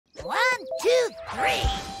3.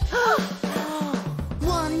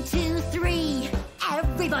 1, 2, 3.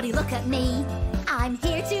 Everybody look at me. I'm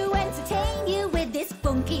here to entertain you with this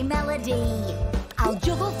funky melody. I'll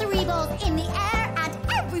juggle 3 balls in the air and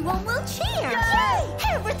everyone will cheer. Yay!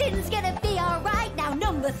 Everything's gonna be alright now.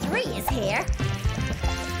 Number 3 is here.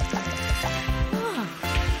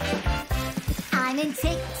 I'm in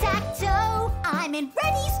tic-tac-toe. I'm in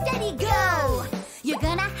ready, steady, go. You're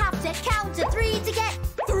gonna have to count to 3 to get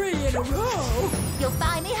 3 in a row. You'll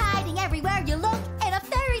find me hiding everywhere you look, in a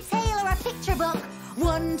fairy tale or a picture book.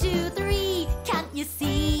 1, 2, 3, can't you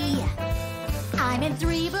see? I'm in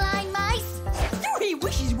 3 blind mice. 3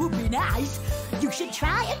 wishes would be nice. You should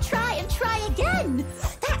try and try and try again.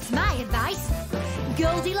 That's my advice.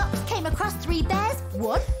 Goldilocks came across 3 bears.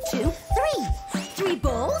 1, 2,